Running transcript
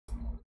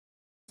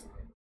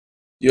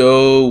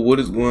Yo, what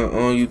is going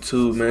on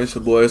YouTube, man? It's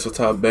your boy So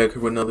Top back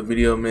here with another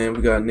video, man.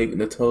 We got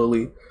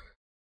Nittoli,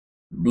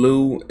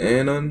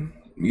 Blueanon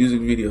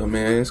music video,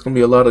 man. It's gonna be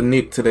a lot of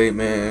Nick today,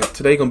 man.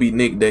 Today gonna be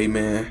Nick Day,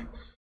 man.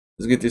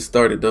 Let's get this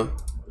started though.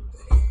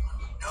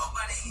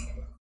 Nobody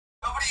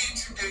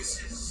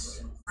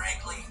introduces,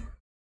 frankly,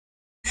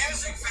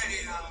 music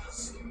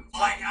videos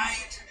like I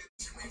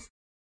introduced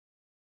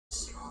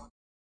him.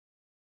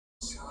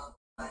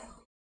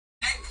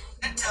 Nick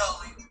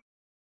Nittoli.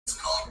 It's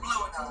called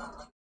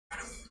Blueanon.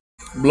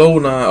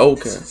 Blueanon,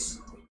 okay.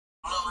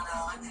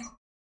 Blueanon.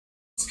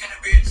 It's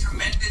gonna be a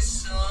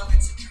tremendous song.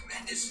 It's a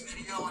tremendous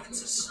video, and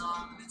it's a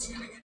song that's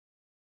gonna get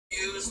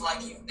views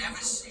like you've never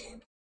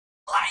seen.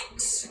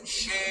 Likes and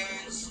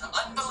shares,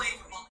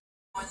 unbelievable.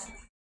 We're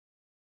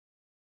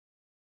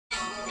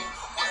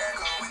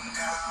going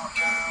down,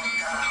 down,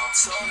 down.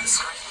 So the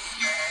scream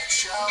and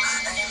shout.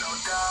 Ain't no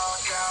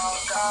down, down,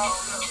 down.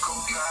 Look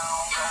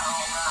around,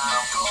 round,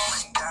 round.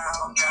 Going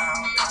down, down,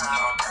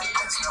 down. And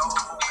there's no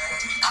way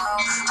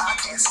out. I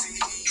can't see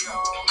your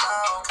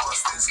mouth.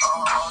 What's this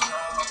all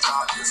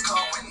about? It's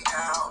going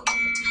down.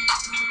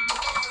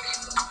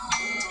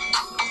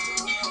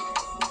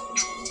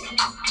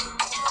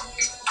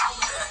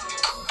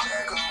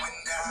 They're going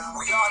down.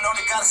 We all know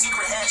they got a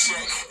secret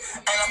handshake.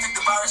 And I think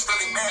the virus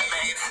really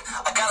man-made.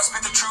 I gotta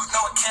spit the truth,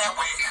 no it can't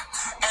wait.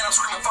 And I'm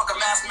screaming fuck a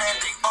mask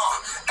mandate.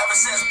 Ever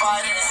since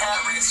Biden and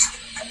Harris,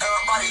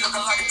 everybody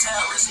looking like a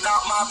terrorist. Not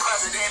my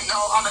president, no,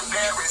 I'm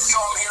embarrassed. So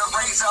I'm here to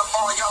raise up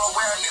all y'all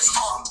awareness.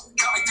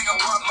 Got me thinking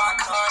what my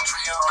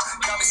country on.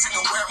 Got me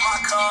singing where my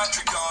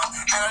country gone.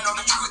 And I know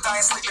the truth,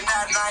 I ain't sleeping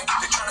at night.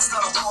 They trying to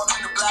start a war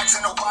between the blacks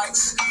and the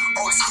whites.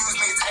 Oh, excuse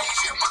me, it's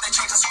Asian, but they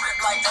change the script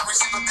like every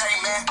single day,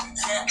 man.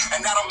 Yeah,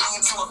 and I don't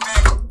mean to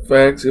offend.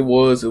 Facts, it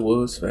was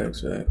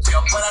facts. Yeah,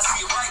 but I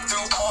see right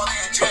through all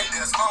their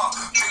agendas.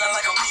 Feeling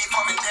like a beef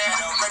of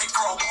vendetta. Ready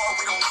for a war,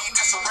 we don't need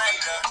to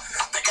surrender.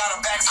 They got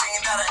a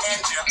vaccine that'll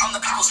end ya. I'm the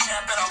people's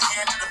champion, I'm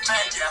here to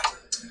defend ya.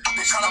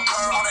 They tryna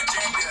blur all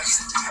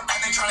agendas, and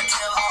they tryna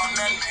kill our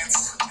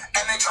amendments,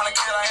 and they tryna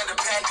kill our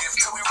independence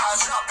till we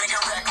rise up and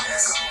get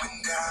reckless.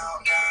 Going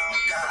down, down,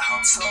 down,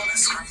 so they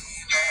scream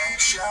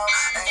and shout.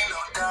 Ain't no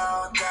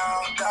down,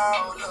 down,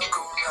 down. Look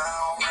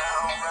around,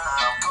 round,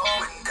 round.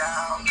 Going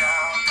down,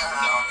 down,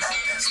 down, and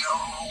there's no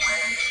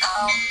way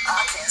out.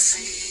 I can't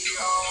see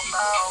your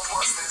mouth.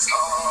 What's this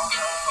all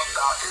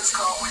about? It's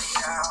going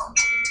down.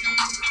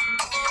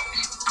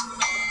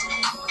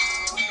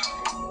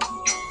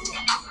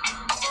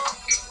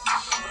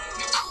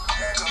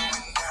 They're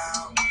going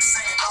down.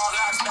 Singing all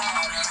lives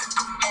matter.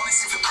 Only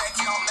seems to make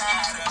y'all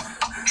matter.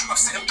 I'm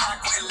sitting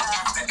back with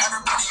laughter.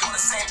 Everybody on the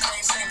same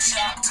page, same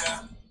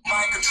chapter.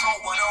 Mind control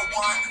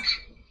 101.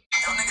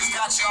 Y'all niggas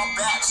got y'all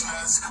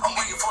bachelors. I'm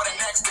waiting for the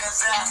next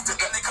disaster.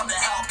 Then they come to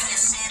help. Can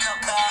you see the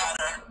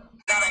pattern?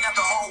 Now they got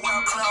the whole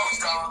world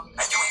closed, dog.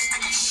 And you ain't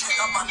sticking shit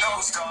up my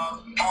nose,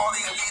 dog. All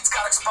the elites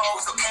got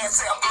exposed. I can't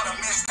say I'm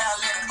gonna miss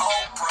Ellen and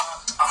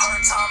Oprah. I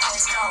heard Tom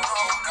Hanks got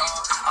rolled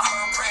on. I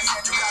heard Prince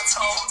Andrew got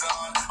told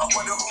on. I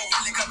wonder who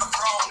really got the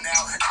throne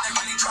now. And they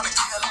really trying to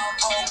kill our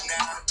vote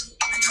now.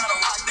 They trying to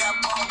rock that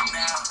boat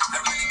now.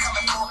 They're really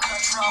coming for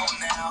control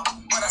now.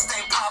 But I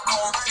stay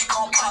popcorn, really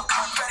gon' pop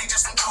confetti.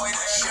 Just enjoy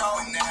the show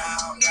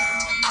now.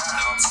 Down,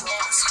 down, so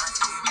the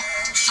scream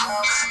and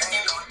shout.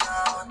 Ain't no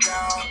down,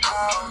 down,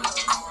 down.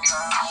 Look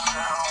around,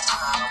 round,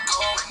 round.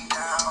 Going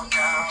down,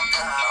 down,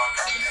 down.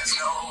 And there's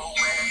no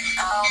way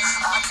out.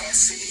 I can't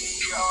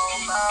see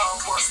your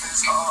mouth. What's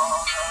this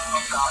all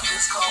about?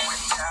 It's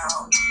going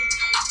down.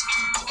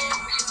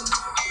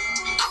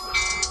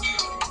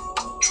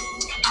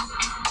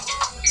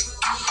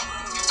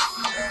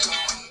 They're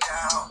going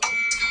down.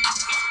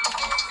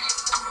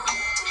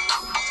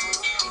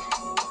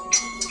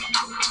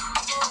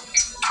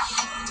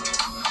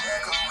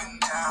 They're going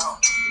down.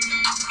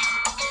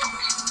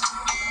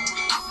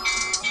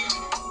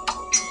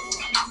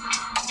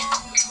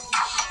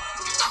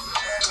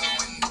 They're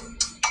going down.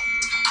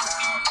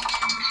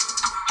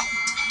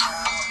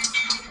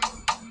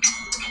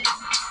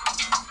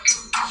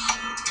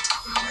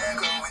 They're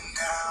going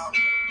down.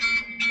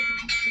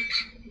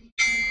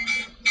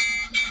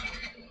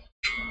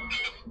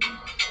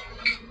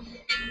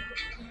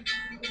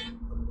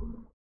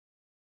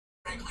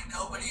 Frankly,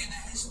 nobody in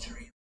the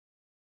history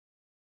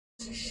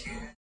to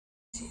share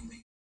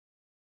TV.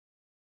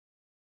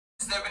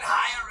 There have been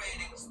higher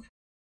ratings.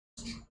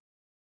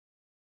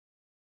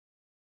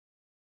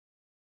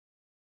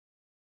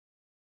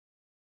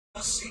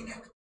 We'll see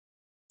next.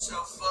 So,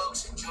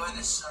 folks, enjoy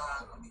this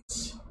song.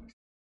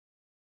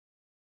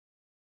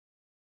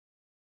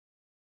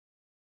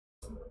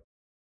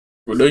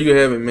 Well, there you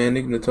have it, man.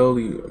 Nick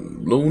Nittoli,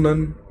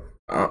 Blueanon.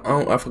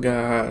 I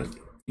forgot how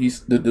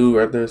he's the dude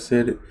right there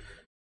said it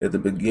at the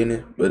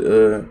beginning, but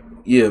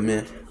yeah,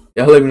 man.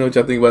 Y'all let me know what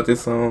y'all think about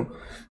this song.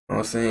 You know what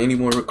I'm saying? Any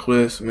more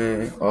requests,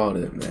 man? All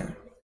that, man.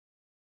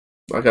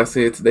 Like I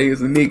said, today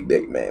is a Nick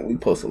day, man. We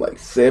posted like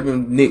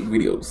 7 Nick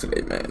videos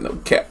today, man. No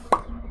cap.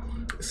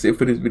 That's it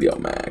for this video,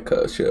 man.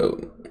 Cuz show.